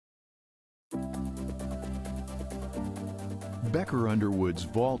Becker Underwood's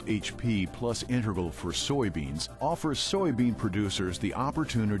Vault HP Plus Integral for soybeans offers soybean producers the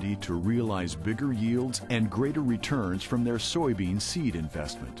opportunity to realize bigger yields and greater returns from their soybean seed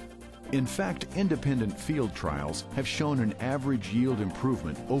investment. In fact, independent field trials have shown an average yield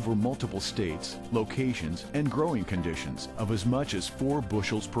improvement over multiple states, locations, and growing conditions of as much as 4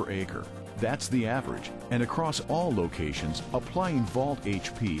 bushels per acre. That's the average, and across all locations, applying Vault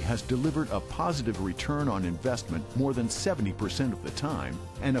HP has delivered a positive return on investment more than 70% of the time,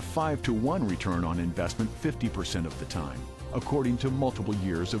 and a 5-to-1 return on investment 50% of the time, according to multiple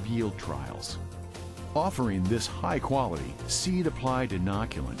years of yield trials. Offering this high-quality, seed-applied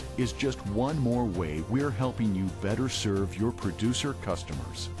inoculant is just one more way we're helping you better serve your producer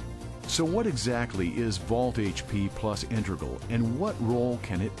customers. So what exactly is Vault HP Plus Integral, and what role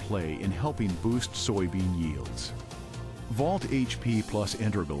can it play in helping boost soybean yields? Vault HP Plus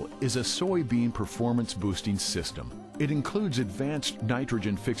Integral is a soybean performance boosting system. It includes advanced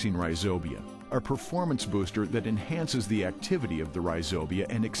nitrogen-fixing rhizobia, a performance booster that enhances the activity of the rhizobia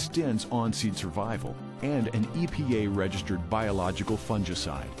and extends on-seed survival, and an EPA-registered biological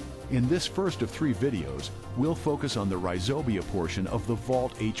fungicide. In this first of 3 videos, we'll focus on the rhizobia portion of the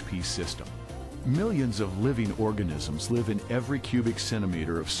Vault HP system. Millions of living organisms live in every cubic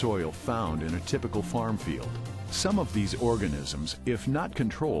centimeter of soil found in a typical farm field. Some of these organisms, if not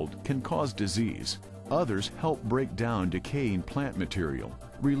controlled, can cause disease. Others help break down decaying plant material,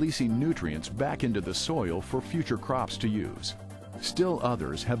 releasing nutrients back into the soil for future crops to use. Still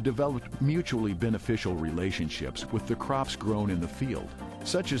others have developed mutually beneficial relationships with the crops grown in the field,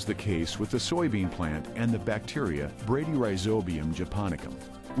 such is the case with the soybean plant and the bacteria Bradyrhizobium japonicum.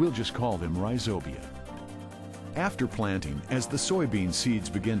 We'll just call them rhizobia. After planting, as the soybean seeds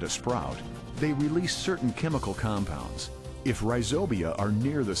begin to sprout, they release certain chemical compounds. If rhizobia are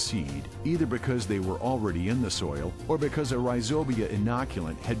near the seed, either because they were already in the soil or because a rhizobia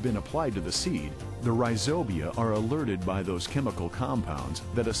inoculant had been applied to the seed, the rhizobia are alerted by those chemical compounds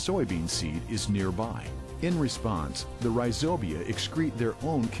that a soybean seed is nearby. In response, the rhizobia excrete their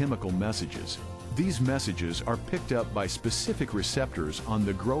own chemical messages. These messages are picked up by specific receptors on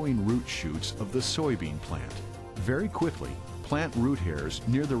the growing root shoots of the soybean plant. Very quickly, plant root hairs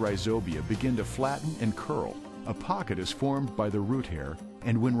near the rhizobia begin to flatten and curl. A pocket is formed by the root hair,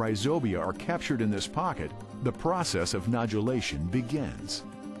 and when rhizobia are captured in this pocket, the process of nodulation begins.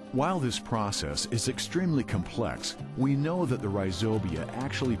 While this process is extremely complex, we know that the rhizobia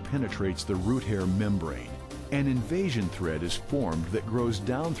actually penetrates the root hair membrane. An invasion thread is formed that grows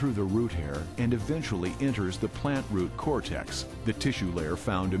down through the root hair and eventually enters the plant root cortex, the tissue layer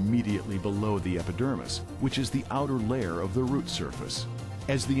found immediately below the epidermis, which is the outer layer of the root surface.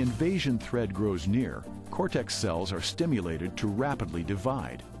 As the invasion thread grows near, cortex cells are stimulated to rapidly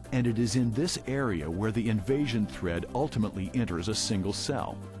divide, and it is in this area where the invasion thread ultimately enters a single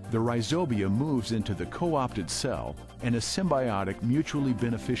cell. The rhizobia moves into the co-opted cell, and a symbiotic, mutually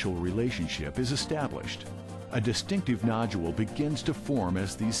beneficial relationship is established. A distinctive nodule begins to form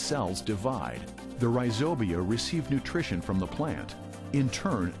as these cells divide. The rhizobia receive nutrition from the plant. In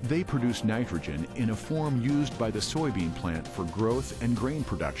turn, they produce nitrogen in a form used by the soybean plant for growth and grain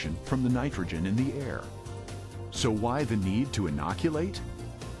production from the nitrogen in the air. So why the need to inoculate?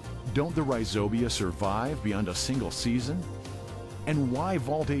 Don't the rhizobia survive beyond a single season? And why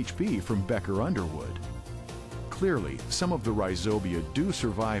Vault HP from Becker Underwood? Clearly, some of the rhizobia do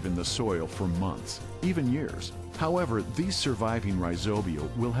survive in the soil for months, even years. However, these surviving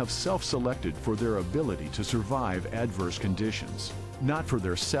rhizobia will have self-selected for their ability to survive adverse conditions, not for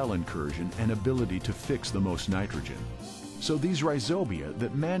their cell incursion and ability to fix the most nitrogen. So these rhizobia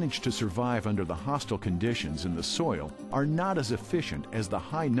that manage to survive under the hostile conditions in the soil are not as efficient as the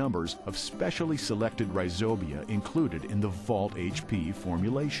high numbers of specially selected rhizobia included in the Vault HP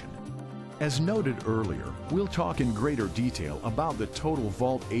formulation. As noted earlier, we'll talk in greater detail about the total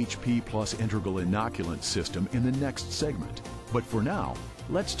Vault HP Plus Integral Inoculant system in the next segment. But for now,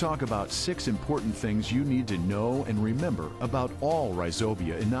 let's talk about 6 important things you need to know and remember about all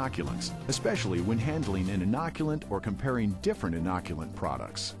rhizobia inoculants, especially when handling an inoculant or comparing different inoculant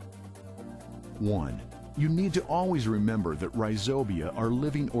products. 1. You need to always remember that rhizobia are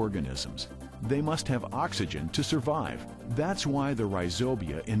living organisms. They must have oxygen to survive. That's why the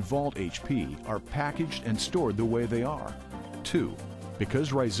rhizobia in Vault HP are packaged and stored the way they are. 2.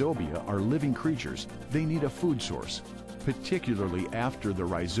 Because rhizobia are living creatures, they need a food source, particularly after the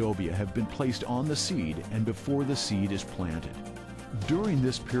rhizobia have been placed on the seed and before the seed is planted. During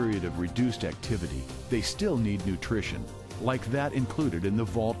this period of reduced activity, they still need nutrition, like that included in the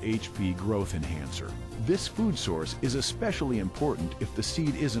Vault HP Growth Enhancer. This food source is especially important if the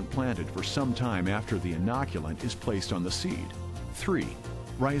seed isn't planted for some time after the inoculant is placed on the seed. 3.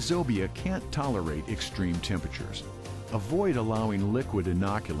 Rhizobia can't tolerate extreme temperatures. Avoid allowing liquid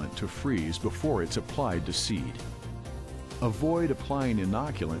inoculant to freeze before it's applied to seed. Avoid applying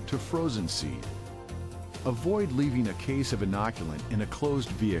inoculant to frozen seed. Avoid leaving a case of inoculant in a closed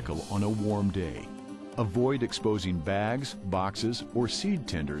vehicle on a warm day. Avoid exposing bags, boxes, or seed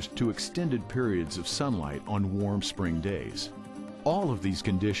tenders to extended periods of sunlight on warm spring days. All of these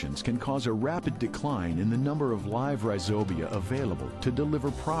conditions can cause a rapid decline in the number of live rhizobia available to deliver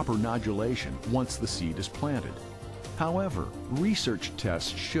proper nodulation once the seed is planted. However, research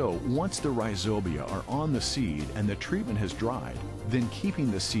tests show once the rhizobia are on the seed and the treatment has dried, then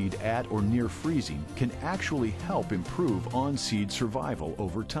keeping the seed at or near freezing can actually help improve on-seed survival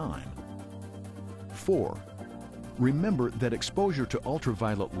over time. 4. Remember that exposure to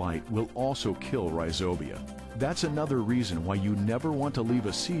ultraviolet light will also kill rhizobia. That's another reason why you never want to leave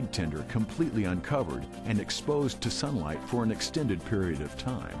a seed tender completely uncovered and exposed to sunlight for an extended period of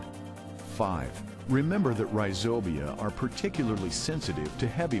time. 5. Remember that rhizobia are particularly sensitive to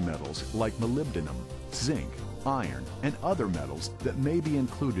heavy metals like molybdenum, zinc, iron, and other metals that may be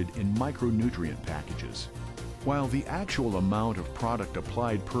included in micronutrient packages. While the actual amount of product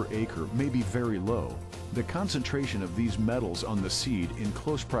applied per acre may be very low, the concentration of these metals on the seed in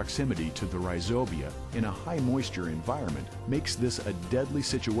close proximity to the rhizobia in a high moisture environment makes this a deadly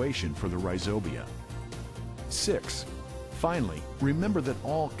situation for the rhizobia. 6. Finally, remember that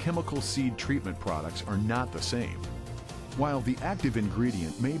all chemical seed treatment products are not the same. While the active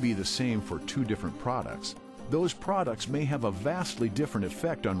ingredient may be the same for two different products, those products may have a vastly different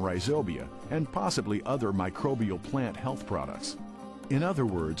effect on rhizobia and possibly other microbial plant health products. In other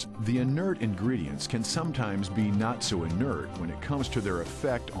words, the inert ingredients can sometimes be not so inert when it comes to their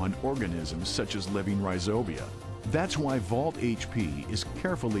effect on organisms such as living rhizobia. That's why Vault HP is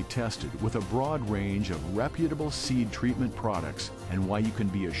carefully tested with a broad range of reputable seed treatment products, and why you can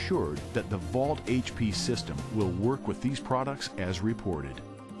be assured that the Vault HP system will work with these products as reported.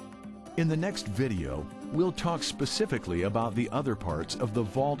 In the next video, we'll talk specifically about the other parts of the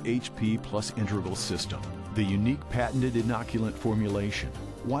Vault HP Plus Integral system, the unique patented inoculant formulation,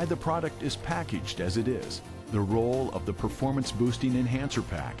 why the product is packaged as it is, the role of the Performance Boosting Enhancer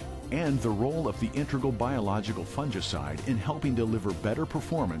Pack, and the role of the integral biological fungicide in helping deliver better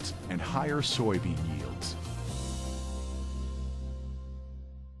performance and higher soybean yields.